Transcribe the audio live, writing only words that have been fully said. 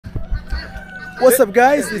What's up,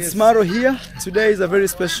 guys? It's Maro here. Today is a very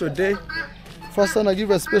special day. First, I want to give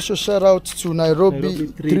a special shout out to Nairobi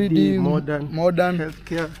 3D modern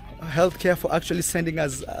healthcare for actually sending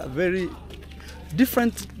us very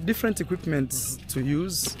different equipment to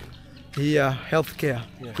use here, healthcare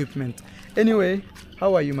equipment. Anyway,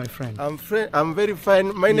 how are you, my friend? I'm very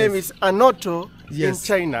fine. My name is ANOTO in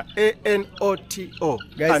China. ANOTO.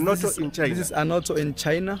 Guys, ANOTO in China. This is ANOTO in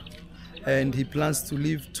China, and he plans to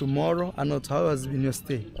leave tomorrow. ANOTO, how has been your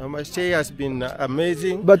stay? My stay has been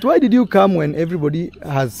amazing. But why did you come when everybody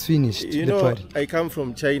has finished You the know, party? I come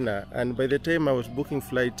from China, and by the time I was booking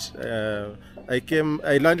flight,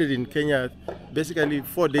 I landed in Kenya basically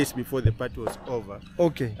 4 days before the party was over.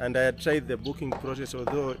 Okay. And I had tried the booking process,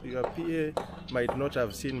 although your PA might not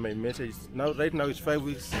have seen my message. Right now it's 5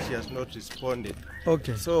 weeks, she has not responded.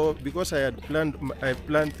 Okay. So because I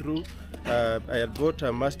planned through, I had bought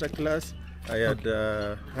a master class, I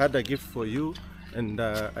had a gift for you, and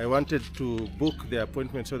I wanted to book the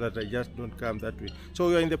appointment so that I just don't come that way. So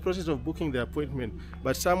we were in the process of booking the appointment,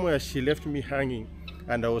 but somewhere she left me hanging,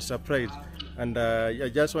 and I was surprised. And I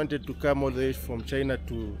just wanted to come all the way from China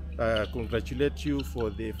to congratulate you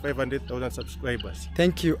for the 500,000 subscribers.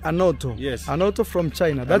 Thank you, ANOTO. Yes. ANOTO from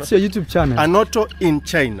China. That's your YouTube channel. ANOTO in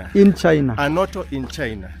China. In China. ANOTO in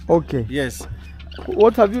China. Okay. Yes.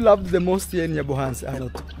 What have you loved the most here in Nyabohanse,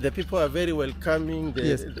 ANOTO? The people are very welcoming.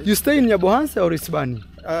 Yes. You stay in Nyabohanse or Isbani?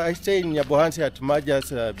 I stay in Nyabohanse at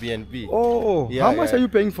Maja's B&B. Oh, Yeah, how much are you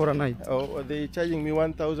paying for a night? Oh, they're charging me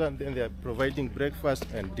 1,000, then they're providing breakfast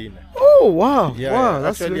and dinner. Oh, wow. Yeah, wow. yeah.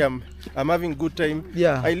 That's Actually, really... I'm having good time.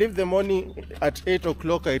 Yeah. I leave the morning at 8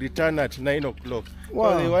 o'clock, I return at 9 o'clock.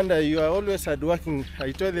 Wow. So they wonder, you are always hardworking.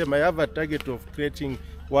 I told them I have a target of creating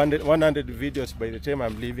 100 videos by the time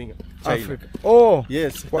I'm leaving China. Africa. Oh.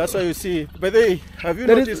 Yes, that's why you see. By the way, have you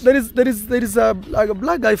There noticed? is a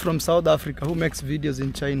black guy from South Africa who makes videos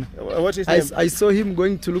in China. What is his name? I saw him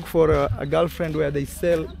going to look for a girlfriend where they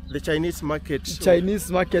sell The Chinese market. Chinese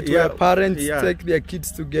market where parents take their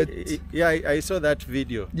kids to get. Yeah, I saw that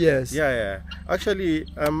video. Yes. Yeah. Actually,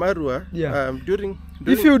 Marwa, during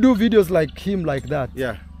if you do videos like him like that,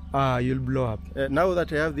 you'll blow up. Now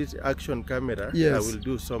that I have this action camera, I will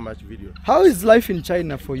do so much video. How is life in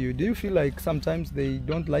China for you? Do you feel like sometimes they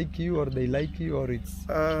don't like you or they like you, or it's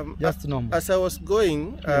just normal? As I was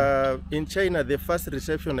going in China, the first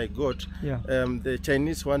reception I got, the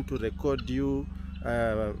Chinese want to record you.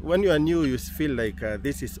 When you are new, you feel like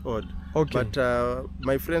this is odd. Okay. But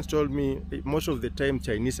my friends told me most of the time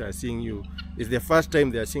Chinese are seeing you. It's the first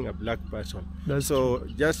time they are seeing a black person. So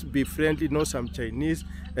just be friendly, know some Chinese,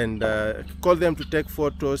 and call them to take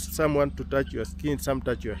photos. Someone to touch your skin, some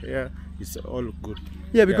touch your hair. It's all good.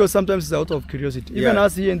 Yeah, because sometimes it's out of curiosity. Even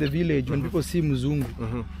us here in the village, when people see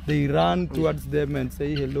Muzungu, they run towards them and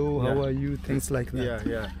say hello, how are you, things like that.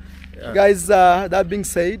 Yeah. Guys, that being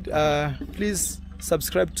said, please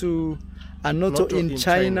subscribe to ANOTO in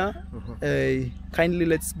China. Kindly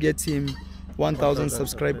let's get him 1,000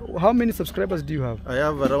 subscribers. How many subscribers do you have? I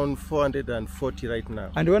have around 440 right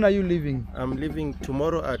now. And when are you leaving? I'm leaving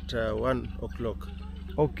tomorrow at 1 o'clock.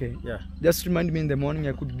 Okay. Yeah. Just remind me in the morning.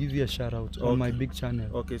 I could give you a shout out on my big channel.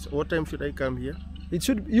 Okay. So what time should I come here? It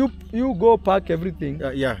should you go pack everything.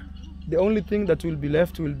 Yeah. The only thing that will be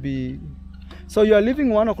left will be. So you are leaving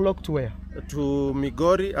 1 o'clock to where? To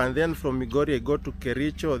Migori, and then from Migori I go to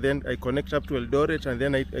Kericho, then I connect up to Eldoret, and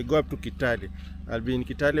then I go up to Kitale. I'll be in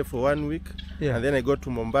Kitale for 1 week, and then I go to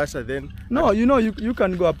Mombasa. Then you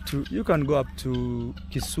can go up to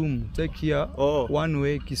Kisumu. Take here one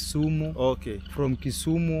way Kisumu. Okay. From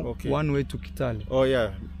Kisumu one way to Kitale. Oh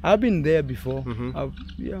yeah. I've been there before.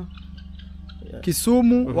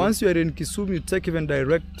 Kisumu. Once you are in Kisumu, you take even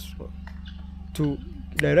direct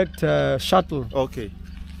shuttle. Okay.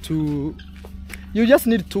 You just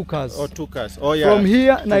need 2 cars. Oh, 2 cars. Oh yeah. From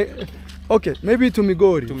here, maybe to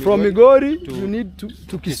Migori. From Migori, you need to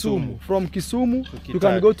Kisumu. From Kisumu, you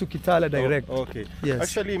can go to Kitale direct. Okay. Yes.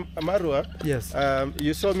 Actually, Marwa. Yes.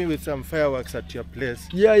 You saw me with some fireworks at your place.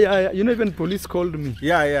 Yeah. You know, even police called me.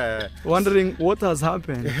 Yeah. Wondering what has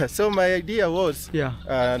happened. Yeah. So my idea was,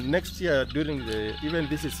 next year during even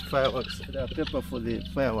this is fireworks, paper for the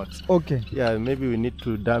fireworks. Okay. Yeah, maybe we need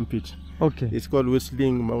to dump it. Okay. It's called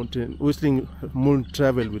Whistling Moon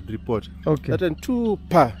Travel with Report. Okay. That and 2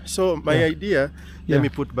 per. So my idea, let me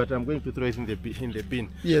put, but I'm going to throw it in the bin.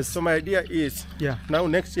 Yes. So my idea is, now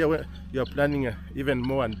next year you are planning an even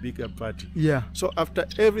more and bigger party. Yeah. So after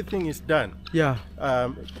everything is done,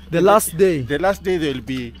 the last day there will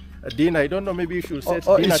be a dinner. I don't know, maybe you should set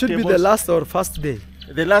or dinner it should tables. be the last or first day.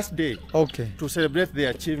 the last day. Okay. To celebrate the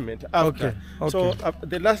achievement after. Okay. So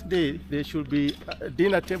the last day there should be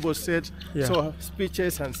dinner table set, Yeah. so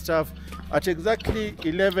speeches and stuff at exactly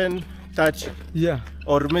 11:30. Yeah.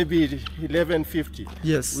 Or maybe 11:50.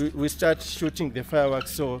 Yes. We start shooting the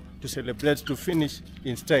fireworks, so to celebrate, to finish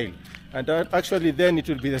in style. And actually then it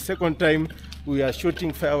will be the second time we are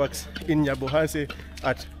shooting fireworks in Nyabohanse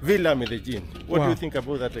at Villa Medellin. What do you think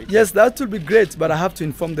about that idea? Yes, that will be great, but I have to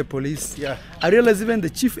inform the police. Yeah. I realized even the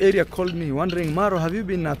chief area called me wondering, Maro, have you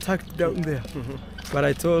been attacked down there? But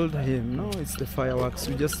I told him, no, it's the fireworks.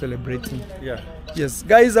 We're just celebrating. Yeah. Yes.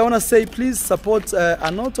 Guys, I want to say, please support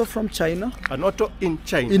ANOTO from China. ANOTO in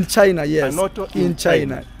China. In China, yes. ANOTO in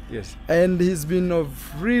China. Yes. And he's been of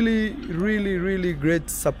really great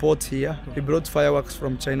support here. He brought fireworks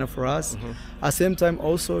from China for us. At the same time,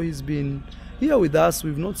 also, he's been here with us.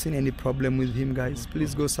 We've not seen any problem with him, guys.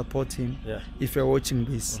 Please go support him if you're watching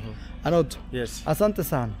this. ANOTO. Yes. Asante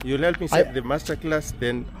sana. You'll help me set the masterclass,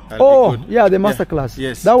 then I'll be good. Yeah, the masterclass.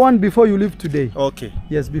 Yes. That one before you leave today. Okay.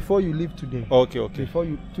 Yes, before you leave today. Okay. Before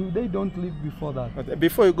you today, don't leave before that.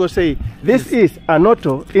 Before you go, say, this is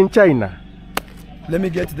ANOTO in China. Let me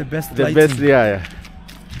get the best The lighting. best, yeah.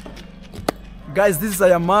 Guys, this is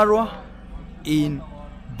Ayamarwa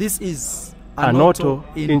this is ANOTO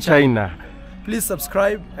in China. Please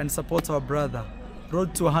subscribe and support our brother.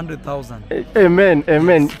 Road to 100,000. Amen.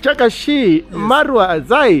 Chakashi Marwa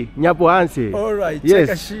Zai Nyabohanse. All right. Yes.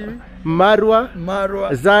 Chakashi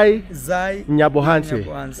Marwa Zai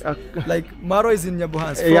Nyabohanse. Like Marwa is in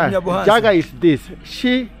Nyabohanse. From Yeah. Nyabohanse. Jaga is this.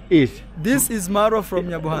 She is. This is Marwa from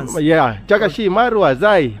Nyabohanse. Yeah. Chakashi Marwa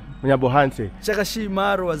Zai Nyabohanse. Chakashi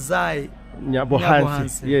Marwa Zai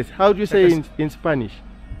Nyabohanse. Yes. How do you say in Spanish?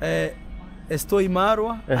 Estoy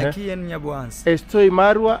Marwa aquí en Nyabohanse. Estoy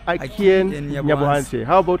Marwa aquí en Nyabohanse.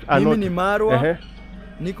 How about ANOTO? Mimi ni Marwa.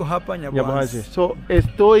 Niko hapa Nyabohanse. So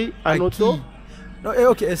estoy ANOTO. No,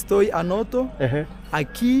 okay, estoy ANOTO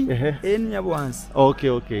aquí en Nyabohanse. Okay.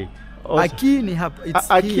 Also, aquí ni hapa. It's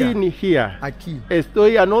aquí here. ni here. Aquí.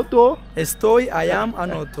 Estoy ANOTO. I am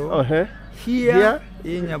ANOTO. Here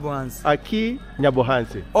in Nyabohanse. Aquí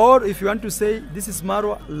Nyabohanse. Or if you want to say, this is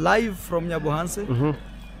Marwa live from Nyabohanse.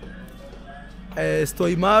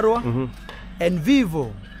 Estoy Marwa en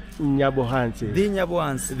vivo. Nyabohanse. Di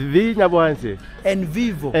Nyabohanse. Di Nyabohanse. En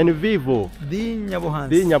vivo. En vivo. Di Nyabohanse.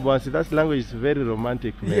 Di Nyabohanse. That language is very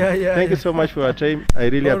romantic, man. Yeah. Thank you so much for your time. I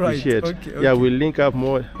really appreciate. Okay. Yeah, we'll link up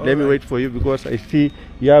more. Let me wait for you because I see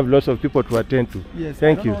you have lots of people to attend to. Yes.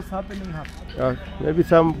 Thank you. What's happening? Maybe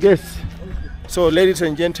some guests. So, ladies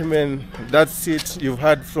and gentlemen, that's it. You've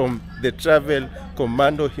heard from the travel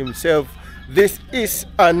commando himself. This is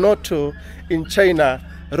ANOTO in China,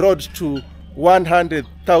 road to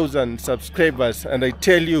 100,000 subscribers. And I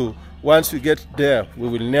tell you, once we get there, we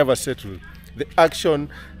will never settle. The action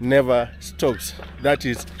never stops. That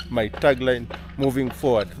is my tagline moving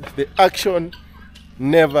forward. The action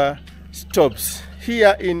never stops.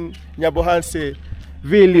 Here in Nyabohanse,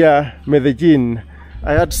 Villa Medellin,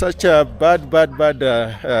 I had such a bad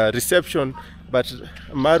reception, but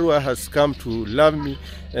Marwa has come to love me,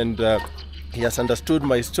 and he has understood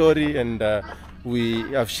my story, and we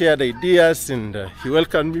have shared ideas, and he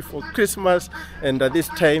welcomed me for Christmas, and at this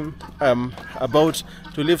time I'm about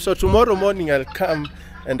to leave. So tomorrow morning I'll come,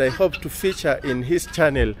 and I hope to feature in his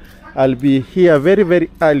channel. I'll be here very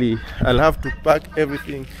early. I'll have to pack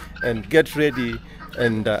everything and get ready,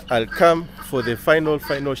 and I'll come for the final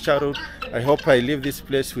shout out. I hope I leave this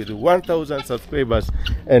place with 1,000 subscribers,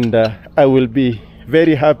 and I will be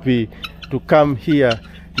very happy to come here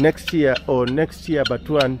next year but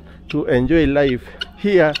one to enjoy life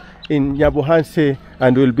here in Nyabohanse,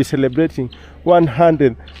 and we'll be celebrating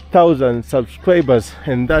 100,000 subscribers,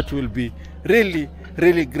 and that will be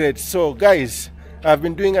really great. So guys, I've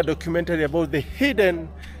been doing a documentary about the hidden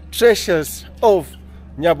treasures of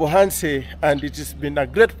Nyabohanse, and it has been a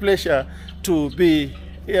great pleasure to be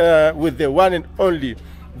with the one and only,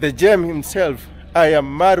 the gem himself. I am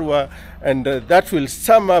Marwa, and that will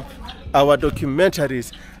sum up our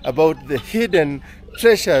documentaries about the hidden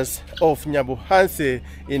treasures of Nyabohanse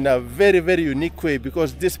in a very unique way,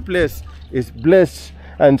 because this place is blessed,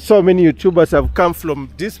 and so many YouTubers have come from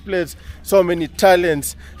this place, so many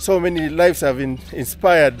talents, so many lives have been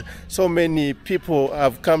inspired, so many people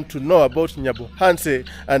have come to know about Nyabohanse,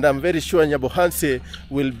 and I'm very sure Nyabohanse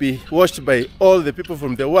will be watched by all the people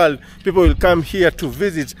from the world. People will come here to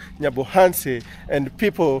visit Nyabohanse, and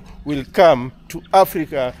people will come to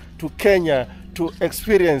Africa, to Kenya, to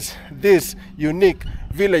experience this unique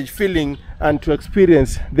village feeling and to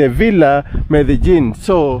experience the Villa Medellin.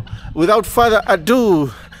 So without further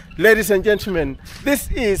ado, ladies and gentlemen, this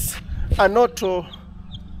is ANOTO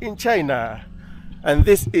in China. And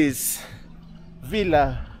this is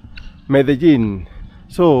Villa Medellin.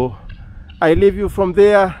 So I leave you from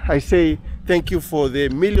there. I say thank you for the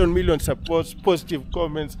million supports, positive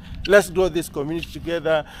comments. Let's grow this community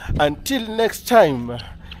together. Until next time,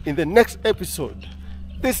 in the next episode,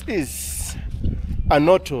 this is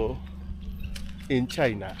ANOTO in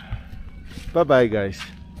China. Bye bye, guys.